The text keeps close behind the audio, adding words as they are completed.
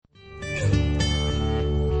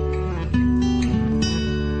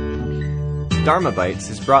Dharmabytes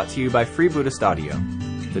is brought to you by Free Buddhist Audio,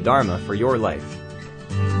 the Dharma for your life.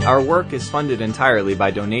 Our work is funded entirely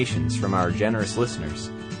by donations from our generous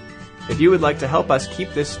listeners. If you would like to help us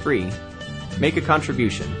keep this free, make a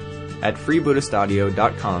contribution at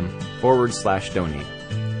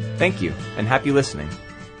freebuddhistaudio.com/donate. Thank you, and happy listening.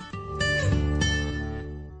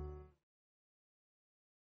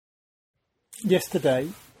 Yesterday,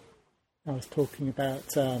 I was talking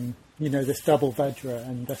about, this double Vajra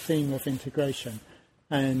and the theme of integration.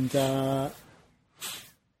 And I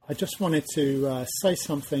just wanted to say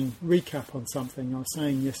something, recap on something I was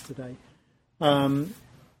saying yesterday.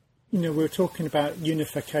 We were talking about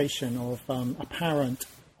unification of apparent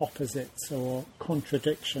opposites or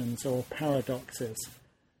contradictions or paradoxes.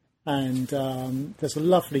 And there's a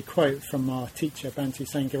lovely quote from our teacher, Bhante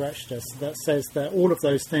Sangharakshita, that says that all of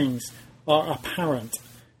those things are apparent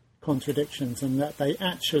contradictions and that they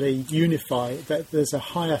actually unify, that there's a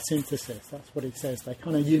higher synthesis. That's what he says. They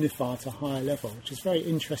kind of unify at a higher level, which is a very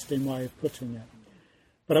interesting way of putting it.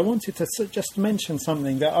 But I wanted to just mention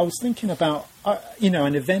something that I was thinking about,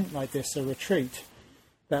 an event like this, a retreat,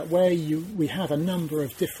 that where we have a number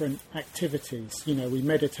of different activities. We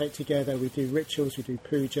meditate together, we do rituals, we do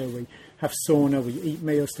puja, we have sauna, we eat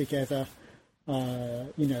meals together,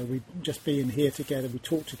 we just being here together, we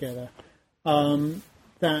talk together.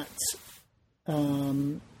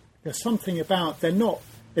 There's something about,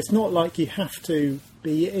 it's not like you have to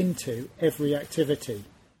be into every activity.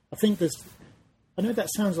 I know that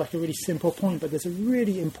sounds like a really simple point, but there's a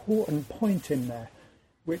really important point in there,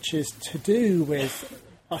 which is to do with,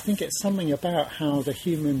 I think it's something about how the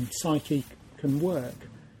human psyche can work.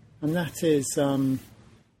 And that is,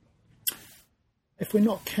 if we're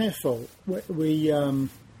not careful, we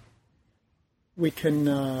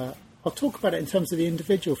can... I'll talk about it in terms of the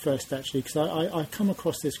individual first, actually, because I come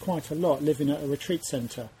across this quite a lot living at a retreat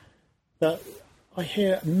centre, that I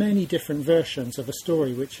hear many different versions of a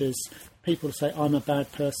story, which is people say, I'm a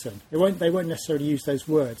bad person. They won't necessarily use those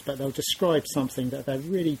words, but they'll describe something that they're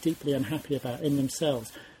really deeply unhappy about in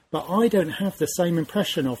themselves. But I don't have the same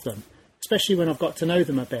impression of them, especially when I've got to know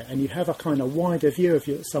them a bit, and you have a kind of wider view of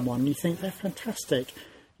someone, and you think they're fantastic.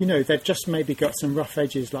 They've just maybe got some rough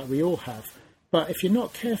edges like we all have. But if you're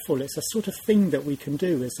not careful, it's a sort of thing that we can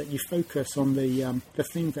do, is that you focus on the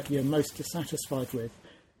thing that you're most dissatisfied with,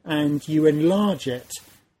 and you enlarge it,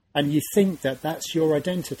 and you think that that's your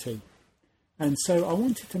identity. And so I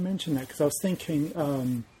wanted to mention that because I was thinking,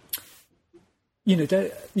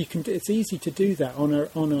 it's easy to do that on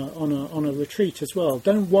a retreat as well.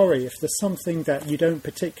 Don't worry if there's something that you don't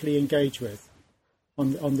particularly engage with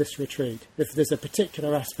on this retreat. If there's a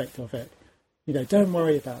particular aspect of it, don't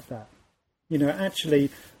worry about that.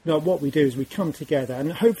 What we do is we come together,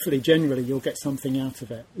 and hopefully, generally, you'll get something out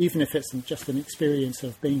of it, even if it's just an experience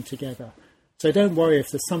of being together. So don't worry if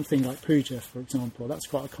there's something like puja, for example. That's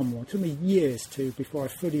quite a common one. It took me years before I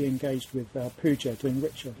fully engaged with puja, doing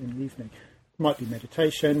ritual in the evening. It might be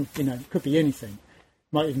meditation, it could be anything.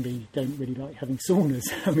 It might even be you don't really like having saunas.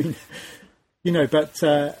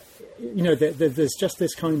 There's just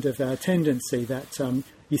this kind of tendency that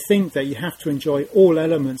you think that you have to enjoy all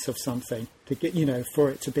elements of something to get, for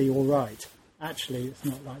it to be all right. Actually, it's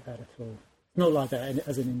not like that at all. It's not like that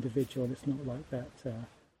as an individual. It's not like that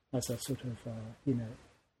as a sort of,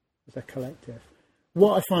 as a collective.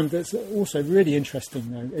 What I find that's also really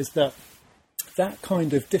interesting, though, is that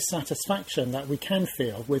kind of dissatisfaction that we can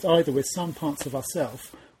feel with either with some parts of ourselves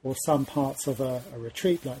or some parts of a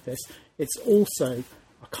retreat like this, it's also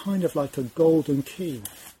a kind of like a golden key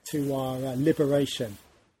to our liberation.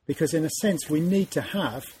 Because in a sense, we need to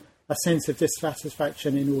have a sense of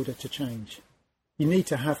dissatisfaction in order to change. You need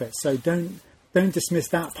to have it. So don't dismiss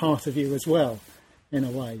that part of you as well, in a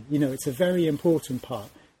way. It's a very important part.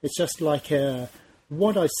 It's just like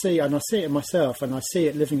what I see, and I see it in myself, and I see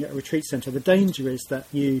it living at a retreat centre. The danger is that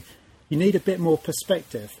you need a bit more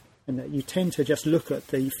perspective, and that you tend to just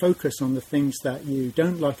focus on the things that you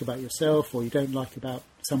don't like about yourself or you don't like about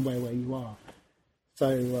somewhere where you are.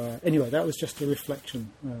 So anyway, that was just a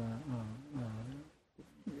reflection.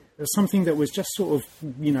 It was something that was just sort of,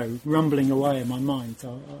 rumbling away in my mind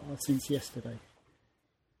since yesterday.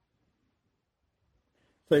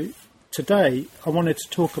 So today, I wanted to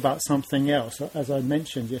talk about something else. As I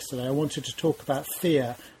mentioned yesterday, I wanted to talk about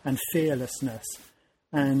fear and fearlessness.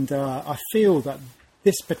 And I feel that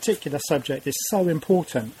this particular subject is so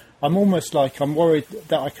important. I'm worried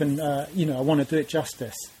that I can, I want to do it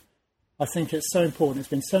justice. I think it's so important. It's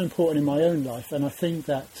been so important in my own life, and I think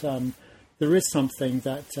that there is something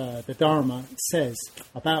that the Dharma says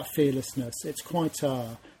about fearlessness. It's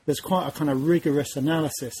there's quite a kind of rigorous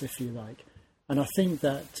analysis, if you like, And I think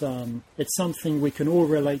that it's something we can all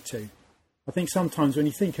relate to. I think sometimes when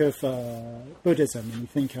you think of Buddhism and you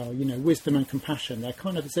think, wisdom and compassion,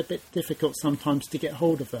 it's a bit difficult sometimes to get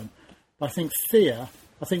hold of them. But I think fear,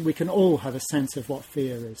 we can all have a sense of what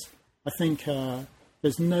fear is. I think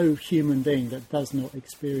there's no human being that does not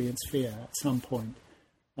experience fear at some point,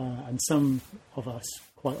 and some of us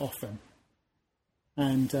quite often.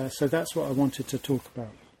 And so that's what I wanted to talk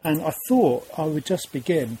about. And I thought I would just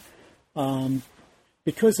begin,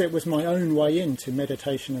 because it was my own way into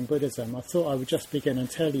meditation and Buddhism, I thought I would just begin and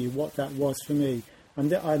tell you what that was for me.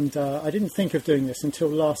 And I didn't think of doing this until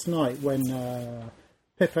last night when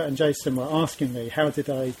Pippa and Jason were asking me, how did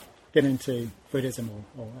I get into Buddhism?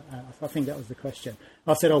 Or I think that was the question.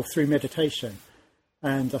 I said, through meditation.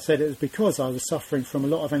 And I said it was because I was suffering from a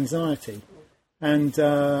lot of anxiety. And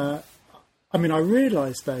I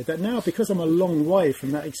realised, though, that now, because I'm a long way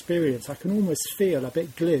from that experience, I can almost feel a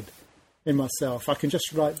bit glib in myself. I can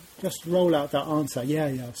just roll out that answer. Yeah,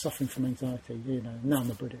 I'm suffering from anxiety. Now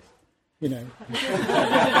I'm a Buddhist.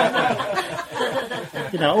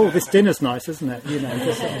 This dinner's nice, isn't it?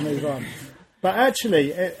 Just sort of move on. But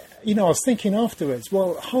actually, I was thinking afterwards,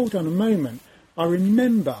 well, hold on a moment. I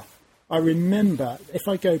remember, if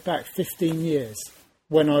I go back 15 years,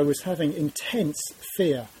 when I was having intense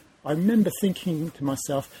fear, I remember thinking to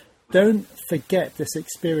myself, don't forget this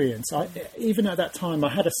experience. Even at that time, I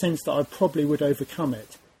had a sense that I probably would overcome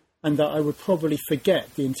it and that I would probably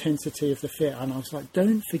forget the intensity of the fear. And I was like,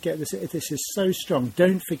 don't forget this. This is so strong.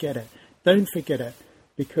 Don't forget it. Don't forget it.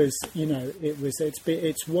 Because,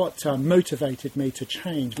 it's what motivated me to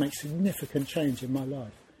make significant change in my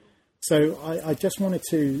life. So I just wanted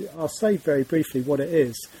I'll say very briefly what it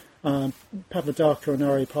is. Pavadaka and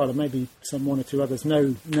Aryapala, maybe one or two others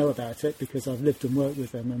know about it because I've lived and worked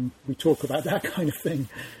with them, and we talk about that kind of thing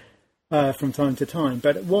from time to time.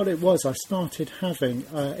 But what it was, I started having,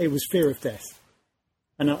 it was fear of death.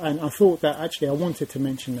 And I thought that actually I wanted to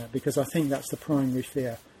mention that because I think that's the primary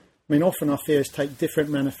fear. Often our fears take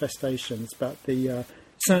different manifestations, but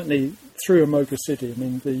certainly through Amoghra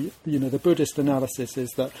Siddhi, the Buddhist analysis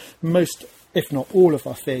is that most, if not all of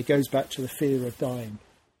our fear goes back to the fear of dying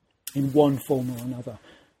in one form or another.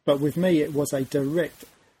 But with me, it was a direct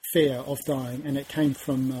fear of dying, and it came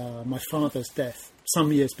from my father's death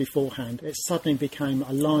some years beforehand. It suddenly became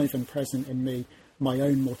alive and present in me, my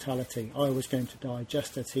own mortality. I was going to die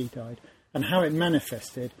just as he died. And how it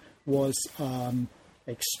manifested was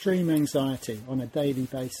extreme anxiety on a daily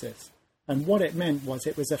basis. And what it meant was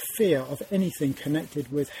it was a fear of anything connected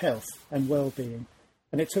with health and well-being.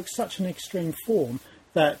 And it took such an extreme form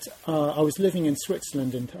that I was living in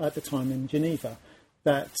Switzerland at the time in Geneva,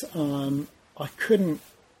 that I couldn't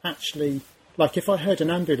actually, if I heard an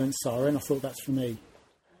ambulance siren, I thought that's for me.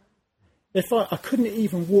 If I couldn't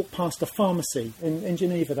even walk past a pharmacy in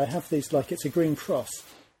Geneva, they have these, it's a green cross.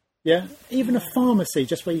 Yeah, even a pharmacy,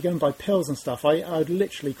 just where you go and buy pills and stuff, I'd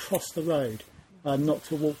literally cross the road, not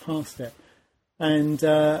to walk past it. And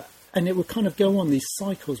it would kind of go on, these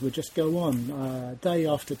cycles would just go on day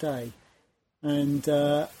after day. And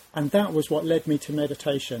that was what led me to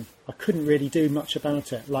meditation. I couldn't really do much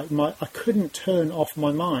about it. I couldn't turn off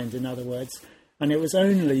my mind, in other words. And it was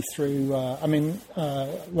only through,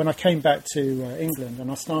 when I came back to England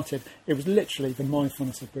and I started, it was literally the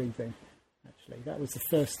mindfulness of breathing. Actually, that was the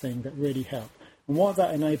first thing that really helped. And what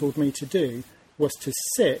that enabled me to do was to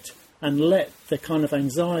sit and let the kind of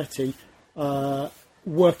anxiety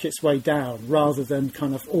work its way down, rather than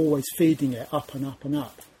kind of always feeding it up and up and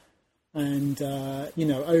up. And,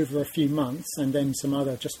 over a few months, and then some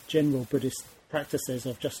other just general Buddhist practices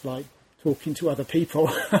of just talking to other people.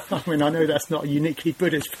 I know that's not a uniquely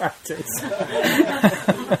Buddhist practice.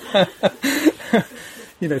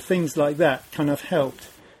 Things like that kind of helped.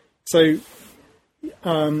 So,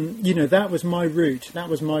 that was my route. That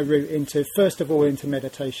was my route into, first of all, into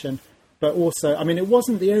meditation. But also, it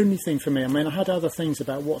wasn't the only thing for me. I had other things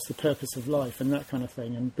about what's the purpose of life and that kind of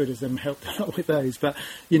thing, and Buddhism helped a lot with those. But,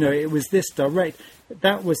 it was this direct,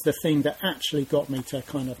 that was the thing that actually got me to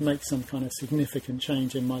kind of make some kind of significant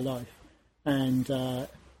change in my life. And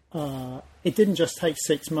it didn't just take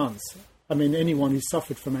 6 months. Anyone who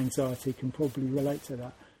suffered from anxiety can probably relate to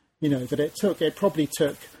that. That it probably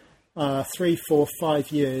took 3, 4,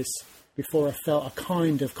 5 years before I felt a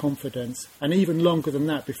kind of confidence, and even longer than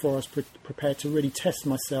that before I was prepared to really test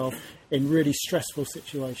myself in really stressful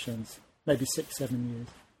situations, maybe 6, 7 years.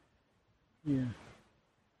 Yeah.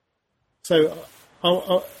 So,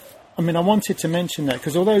 I wanted to mention that,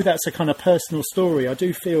 because although that's a kind of personal story, I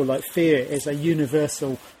do feel like fear is a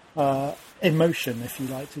universal emotion, if you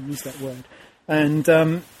like to use that word. And,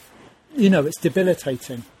 it's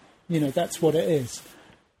debilitating. that's what it is.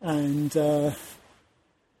 And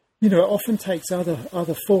it often takes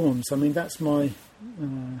other forms. I mean, that's my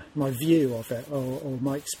view of it, or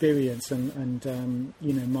my experience, and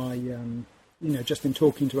my just in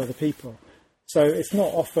talking to other people. So it's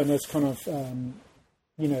not often as kind of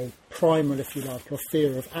primal, if you like, or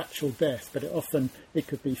fear of actual death, but it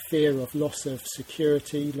could be fear of loss of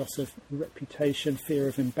security, loss of reputation, fear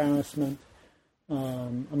of embarrassment.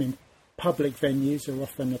 Public venues are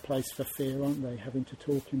often a place for fear, aren't they? Having to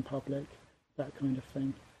talk in public, that kind of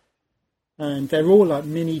thing. And they're all like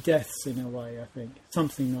mini deaths in a way, I think.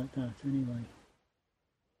 Something like that, anyway.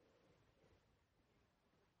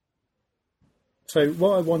 So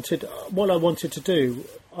what I wanted to do,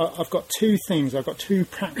 I've got two things. I've got two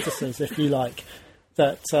practices, if you like,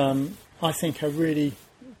 that I think are really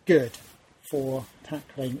good for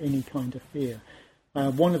tackling any kind of fear.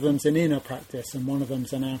 One of them's an inner practice, and one of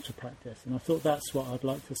them's an outer practice. And I thought that's what I'd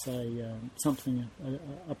like to say something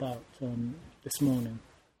about this morning.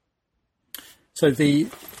 So the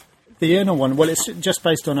inner one, well, it's just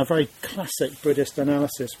based on a very classic Buddhist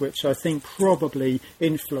analysis, which I think probably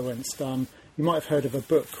influenced. You might have heard of a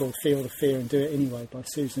book called Feel the Fear and Do It Anyway by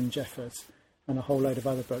Susan Jeffers, and a whole load of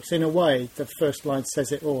other books. In a way, the first line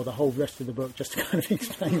says it all. The whole rest of the book just kind of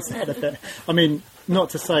explains that a bit. I mean, not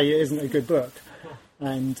to say it isn't a good book,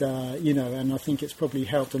 and and I think it's probably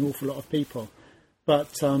helped an awful lot of people.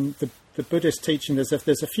 But the Buddhist teaching, there's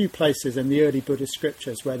a few places in the early Buddhist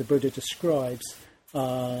scriptures where the Buddha describes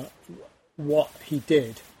what he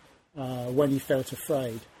did when he felt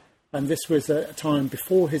afraid. And this was a time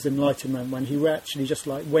before his enlightenment when he actually just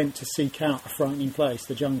went to seek out a frightening place,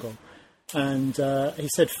 the jungle. And he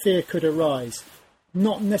said fear could arise.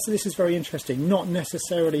 This is very interesting, not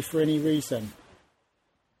necessarily for any reason.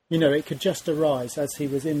 It could just arise as he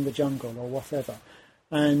was in the jungle or whatever.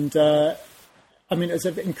 And it's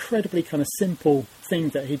an incredibly kind of simple thing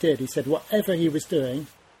that he did. He said whatever he was doing,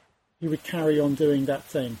 he would carry on doing that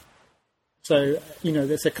thing. So,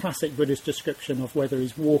 there's a classic Buddhist description of whether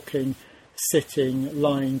he's walking, sitting,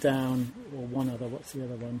 lying down, or what's the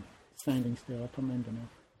other one? Standing still, I can't remember now.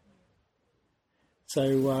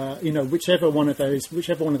 So, whichever one of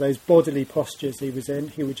those bodily postures he was in,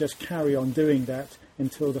 he would just carry on doing that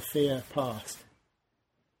until the fear passed.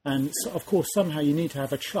 And, so, of course, somehow you need to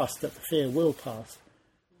have a trust that the fear will pass.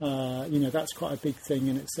 That's quite a big thing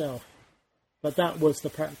in itself. But that was the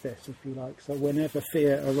practice, if you like. So whenever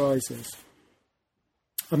fear arises.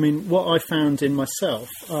 I mean, what I found in myself,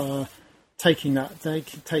 taking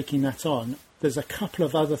that on, there's a couple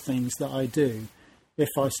of other things that I do if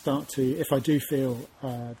I do feel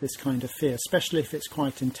this kind of fear, especially if it's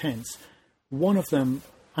quite intense. One of them,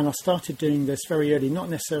 and I started doing this very early, not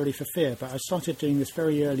necessarily for fear, but I started doing this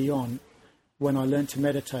very early on when I learned to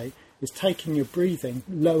meditate, is taking your breathing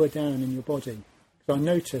lower down in your body. So I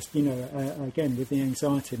noticed, again, with the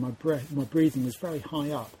anxiety, my breathing was very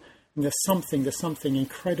high up. And there's something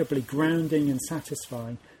incredibly grounding and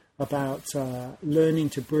satisfying about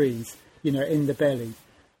learning to breathe, in the belly.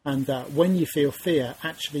 And that when you feel fear,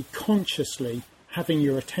 actually consciously having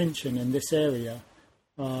your attention in this area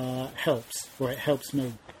helps, or it helps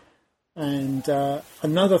me. And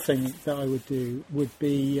another thing that I would do would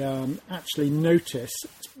be actually notice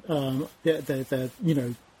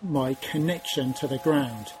my connection to the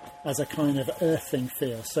ground as a kind of earthing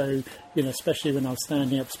feel. So, especially when I was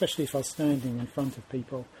standing up, especially if I was standing in front of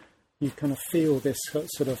people, you kind of feel this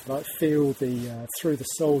sort of feel the through the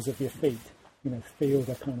soles of your feet. Feel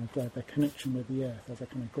the kind of the connection with the earth as a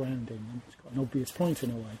kind of grounding. And it's quite an obvious point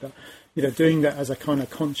in a way, but doing that as a kind of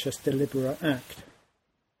conscious, deliberate act.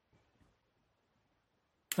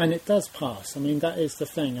 And it does pass. I mean, that is the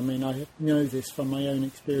thing. I mean, I know this from my own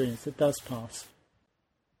experience. It does pass.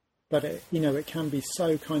 But, it can be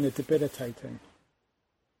so kind of debilitating.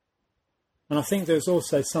 And I think there's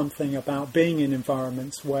also something about being in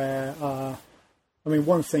environments where,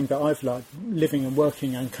 one thing that I've liked, living and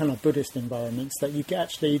working in kind of Buddhist environments, that you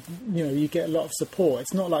get you get a lot of support.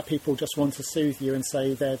 It's not like people just want to soothe you and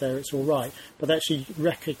say, there, it's all right. But they actually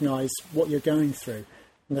recognise what you're going through.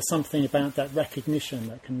 And there's something about that recognition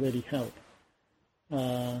that can really help.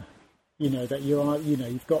 That you are,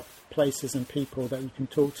 you've got places and people that you can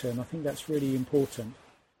talk to, and I think that's really important.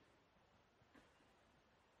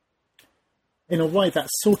 In a way, that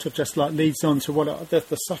sort of just leads on to what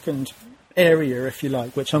the second area, if you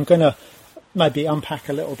like, which I'm going to maybe unpack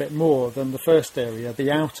a little bit more than the first area, the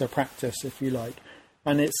outer practice, if you like.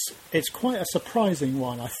 And it's quite a surprising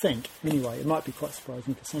one, I think. Anyway, it might be quite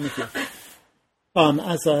surprising to some of you.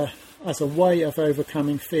 As a way of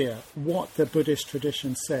overcoming fear, what the Buddhist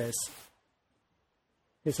tradition says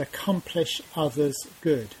is accomplish others'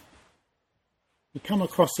 good. You come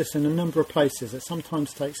across this in a number of places. It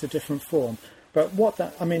sometimes takes a different form. But what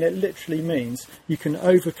that, I mean, it literally means you can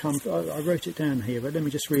overcome, I wrote it down here, but let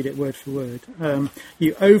me just read it word for word.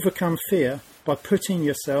 You overcome fear by putting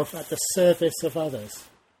yourself at the service of others.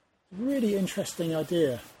 Really interesting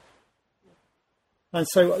idea. And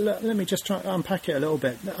so let me just try to unpack it a little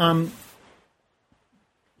bit. I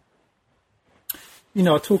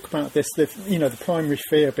talk about this, the primary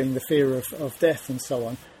fear being the fear of death and so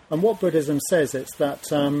on. And what Buddhism says is that,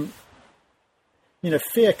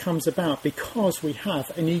 fear comes about because we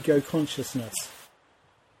have an ego consciousness.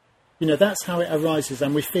 That's how it arises,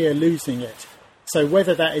 and we fear losing it. So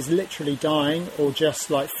whether that is literally dying or just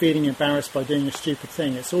like feeling embarrassed by doing a stupid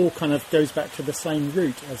thing, it's all kind of goes back to the same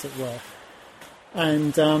root, as it were.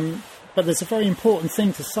 And but there's a very important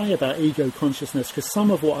thing to say about ego consciousness, because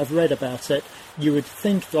some of what I've read about it, you would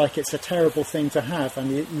think like it's a terrible thing to have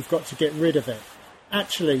and you've got to get rid of it.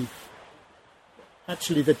 Actually,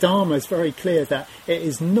 the Dharma is very clear that it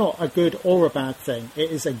is not a good or a bad thing.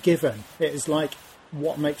 It is a given. It is like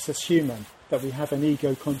what makes us human, that we have an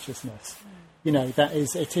ego consciousness. That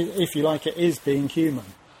is, if you like, it is being human,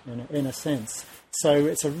 in a sense. So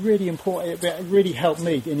it's a really important, it really helped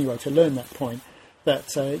me, anyway, to learn that point,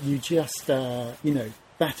 that you just,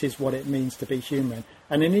 that is what it means to be human.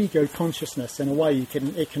 And an ego consciousness, in a way,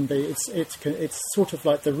 it's sort of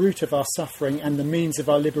like the root of our suffering and the means of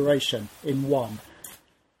our liberation in one.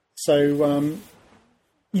 So,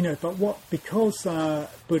 because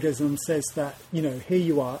Buddhism says that, here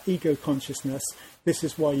you are, ego consciousness, this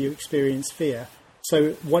is why you experience fear.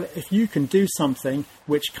 So if you can do something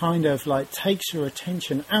which kind of like takes your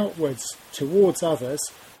attention outwards towards others,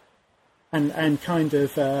 and kind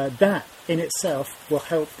of that in itself will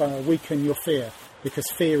help weaken your fear, because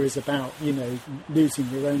fear is about, losing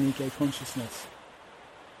your own ego consciousness.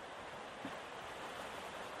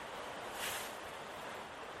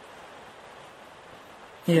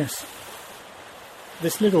 Yes.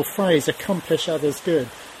 This little phrase, accomplish others good.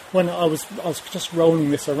 When I was just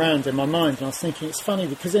rolling this around in my mind, and I was thinking, it's funny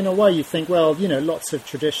because in a way you think, well, lots of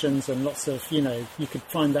traditions and lots of, you could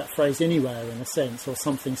find that phrase anywhere in a sense, or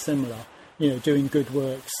something similar, doing good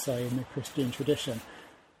works, say, in the Christian tradition.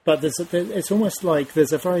 But it's almost like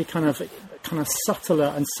there's a very kind of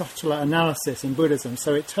subtler and subtler analysis in Buddhism.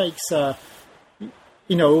 So it takes,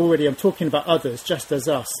 already I'm talking about others just as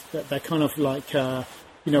us, that they're kind of like,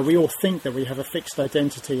 we all think that we have a fixed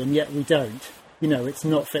identity and yet we don't. It's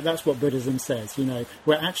not fit. That's what Buddhism says.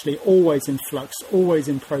 We're actually always in flux, always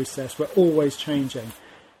in process. We're always changing.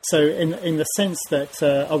 So, in the sense that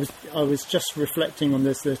I was just reflecting on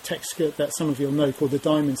this, the text that some of you'll know called the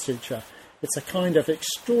Diamond Sutra. It's a kind of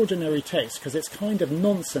extraordinary text because it's kind of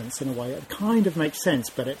nonsense in a way. It kind of makes sense,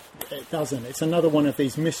 but it doesn't. It's another one of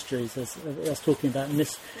these mysteries. As I was talking about,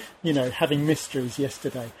 having mysteries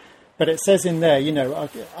yesterday. But it says in there,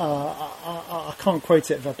 I can't quote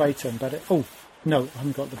it verbatim, but no, I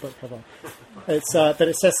haven't got the book, have I? But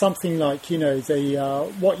it says something like,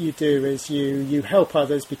 what you do is you help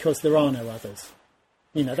others because there are no others.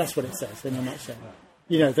 That's what it says in a nutshell.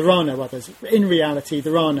 There are no others. In reality,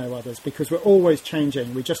 there are no others because we're always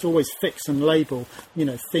changing. We just always fix and label,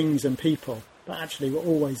 things and people. But actually, we're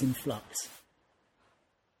always in flux.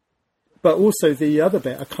 But also the other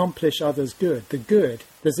bit, accomplish others good. The good,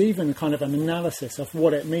 there's even kind of an analysis of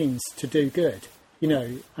what it means to do good.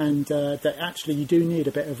 And that actually you do need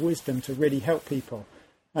a bit of wisdom to really help people.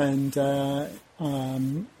 And,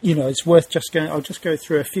 it's worth I'll just go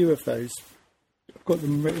through a few of those. I've got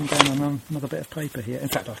them written down on another bit of paper here. In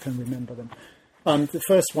fact, I can remember them. The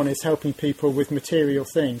first one is helping people with material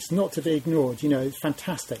things, not to be ignored. It's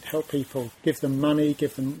fantastic. Help people, give them money,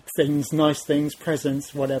 give them things, nice things,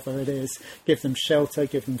 presents, whatever it is. Give them shelter,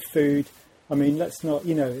 give them food. I mean, let's not,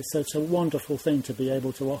 it's a wonderful thing to be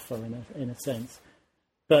able to offer in a sense.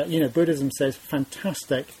 But, Buddhism says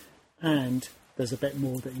fantastic, and there's a bit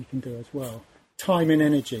more that you can do as well. Time and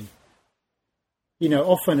energy.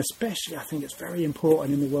 Often, especially, I think it's very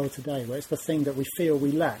important in the world today, where it's the thing that we feel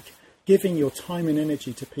we lack. Giving your time and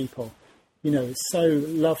energy to people. It's so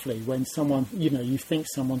lovely when someone, you think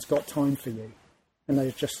someone's got time for you, and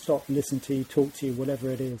they just stop, listen to you, talk to you, whatever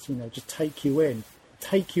it is, just take you in.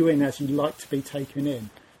 Take you in as you like to be taken in.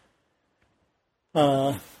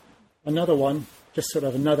 Another one, just sort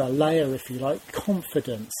of another layer, if you like,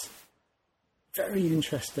 confidence. Very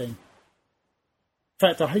interesting. In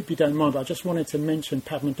fact, I hope you don't mind, but I just wanted to mention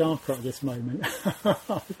Padmadaka at this moment. I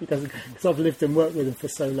hope he doesn't, because I've lived and worked with him for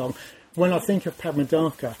so long. When I think of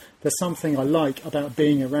Padmadaka, there's something I like about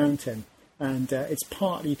being around him. And it's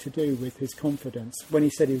partly to do with his confidence. When he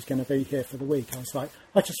said he was going to be here for the week, I was like,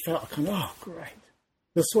 I just felt kind of, oh, great.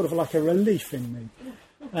 There's sort of like a relief in me,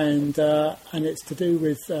 and it's to do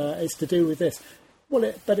with this.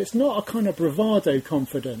 Well, but it's not a kind of bravado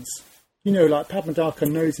confidence. Like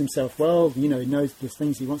Padmadaka knows himself well. He knows there's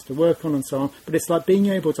things he wants to work on and so on. But it's like being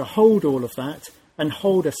able to hold all of that and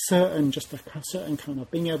hold a certain kind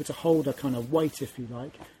of being able to hold a kind of weight, if you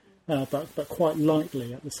like, but quite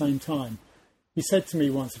lightly at the same time. He said to me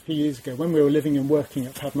once a few years ago when we were living and working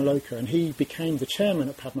at Padmaloka, and he became the chairman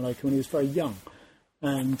at Padmaloka when he was very young.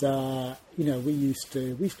 And we used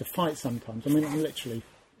to fight sometimes. I mean, literally,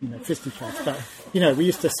 fisticuffs. But we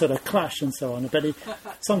used to sort of clash and so on. But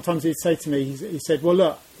sometimes he'd say to me, he said, "Well,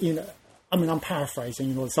 look, I mean, I'm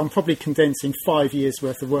paraphrasing, so I'm probably condensing 5 years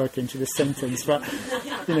worth of work into this sentence. But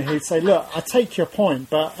he'd say, look, I take your point,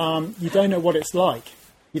 but you don't know what it's like.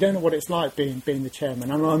 You don't know what it's like being the chairman.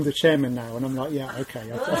 And I'm the chairman now, and I'm like, yeah, okay,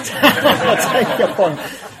 I'll take your point.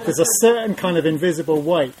 There's a certain kind of invisible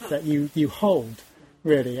weight that you hold.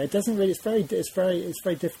 Really, it doesn't really. It's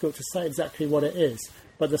very difficult to say exactly what it is.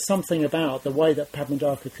 But there's something about the way that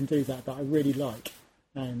Padmadaka can do that I really like,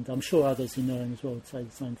 and I'm sure others who know him as well would say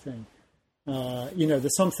the same thing.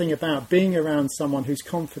 There's something about being around someone who's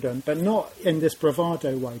confident, but not in this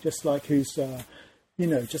bravado way, just like who's,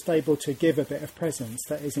 just able to give a bit of presence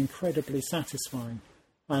that is incredibly satisfying.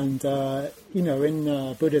 And,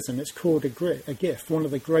 in Buddhism, it's called a gift. One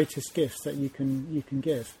of the greatest gifts that you can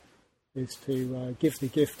give is to give the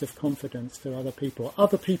gift of confidence to other people.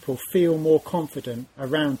 Other people feel more confident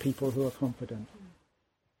around people who are confident.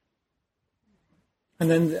 And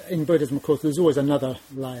then in Buddhism, of course, there's always another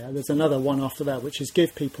layer. There's another one after that, which is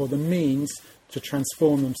give people the means to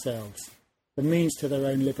transform themselves, the means to their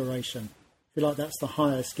own liberation. I feel like that's the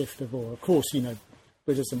highest gift of all. Of course,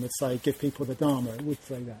 Buddhism would say give people the Dharma. It would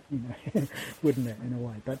say that, wouldn't it, in a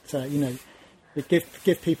way? But,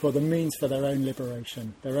 give people the means for their own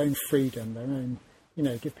liberation, their own freedom, their own,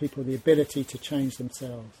 give people the ability to change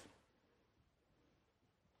themselves.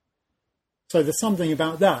 So there's something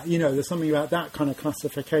about that, there's something about that kind of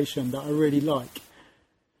classification that I really like.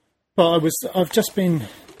 But I've just been,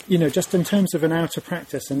 just in terms of an outer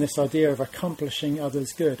practice and this idea of accomplishing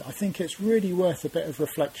others' good, I think it's really worth a bit of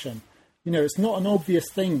reflection. It's not an obvious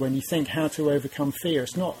thing when you think how to overcome fear.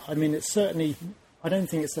 It's not, it's certainly, I don't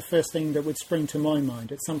think it's the first thing that would spring to my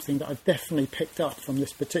mind. It's something that I've definitely picked up from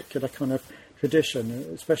this particular kind of tradition,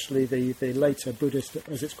 especially the later Buddhist,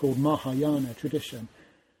 as it's called, Mahayana tradition.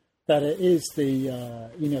 That it is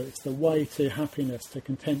it's the way to happiness, to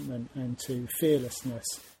contentment, and to fearlessness,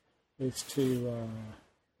 is to,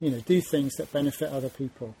 do things that benefit other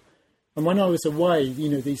people. And when I was away,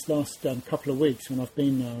 these last couple of weeks, when I've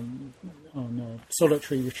been on a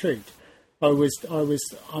solitary retreat, I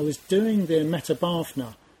was doing the Metta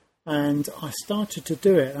Bhavana, and I started to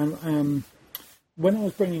do it. And when I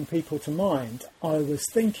was bringing people to mind, I was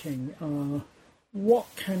thinking, what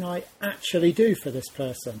can I actually do for this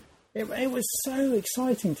person? It was so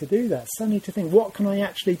exciting to do that, suddenly to think, what can I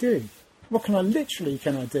actually do? What can I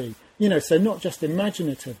do? So not just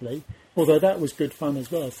imaginatively, although that was good fun as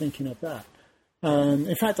well, thinking of that.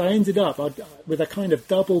 In fact, I ended up with a kind of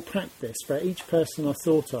double practice for each person I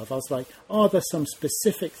thought of. I was like, are there some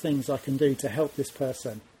specific things I can do to help this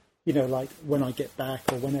person? Like when I get back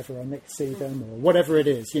or whenever I next see them or whatever it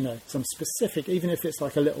is, some specific, even if it's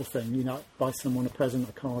like a little thing, buy someone a present,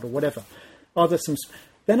 a card or whatever. Are there some...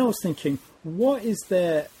 Then I was thinking, does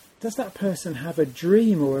that person have a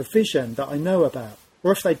dream or a vision that I know about?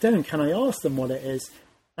 Or if they don't, can I ask them what it is?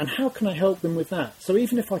 And how can I help them with that? So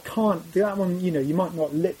even if I can't do that one, you might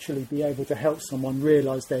not literally be able to help someone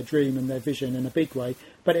realise their dream and their vision in a big way,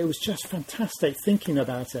 but it was just fantastic thinking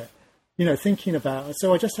about it.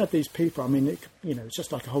 So I just had these people, it's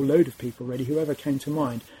just like a whole load of people really, whoever came to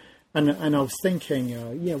mind. And I was thinking,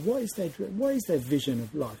 what is their vision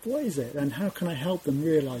of life? What is it? And how can I help them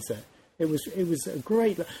realise it? It was a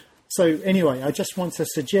great... So anyway, I just want to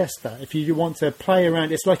suggest that if you want to play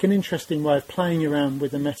around, it's like an interesting way of playing around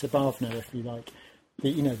with the Metta Bhavana, if you like.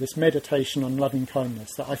 This meditation on loving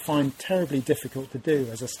kindness that I find terribly difficult to do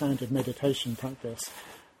as a standard meditation practice,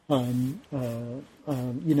 in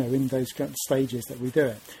those stages that we do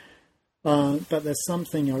it. But there's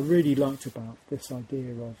something I really liked about this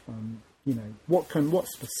idea of, what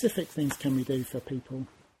specific things can we do for people?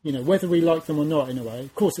 Whether we like them or not, in a way.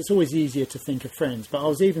 Of course, it's always easier to think of friends, but I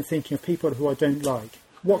was even thinking of people who I don't like.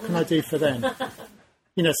 What can I do for them?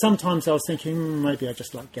 Sometimes I was thinking, maybe I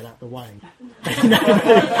just get out of the way.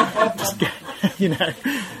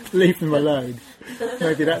 Leave them alone.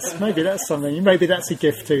 Maybe that's something. Maybe that's a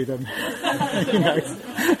gift to them.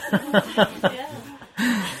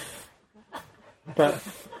 But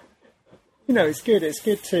it's good. It's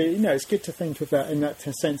good to think of that in that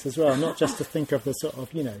sense as well. Not just to think of the sort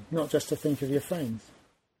of, not just to think of your friends,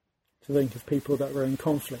 to think of people that we're in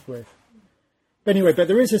conflict with. But anyway,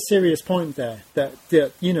 there is a serious point there that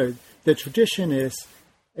the tradition is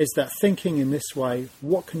that thinking in this way,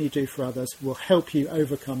 what can you do for others, will help you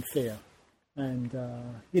overcome fear. And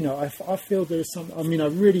I feel there's some. I mean, I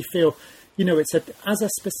really feel. As a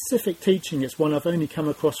specific teaching, it's one I've only come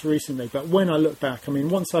across recently. But when I look back, I mean,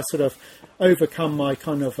 once I sort of overcome my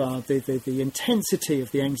kind of the intensity of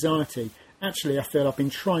the anxiety, actually, I feel I've been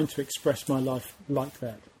trying to express my life like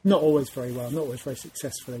that. Not always very well, not always very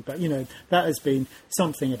successfully, but that has been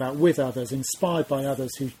something about with others, inspired by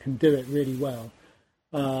others who can do it really well.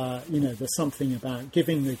 There's something about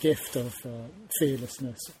giving the gift of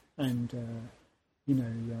fearlessness and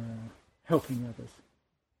helping others.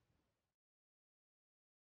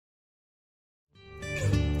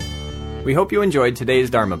 We hope you enjoyed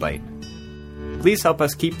today's Dharmabite. Please help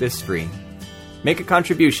us keep this free. Make a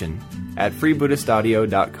contribution at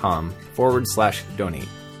freebuddhistaudio.com/donate.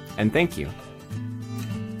 And thank you.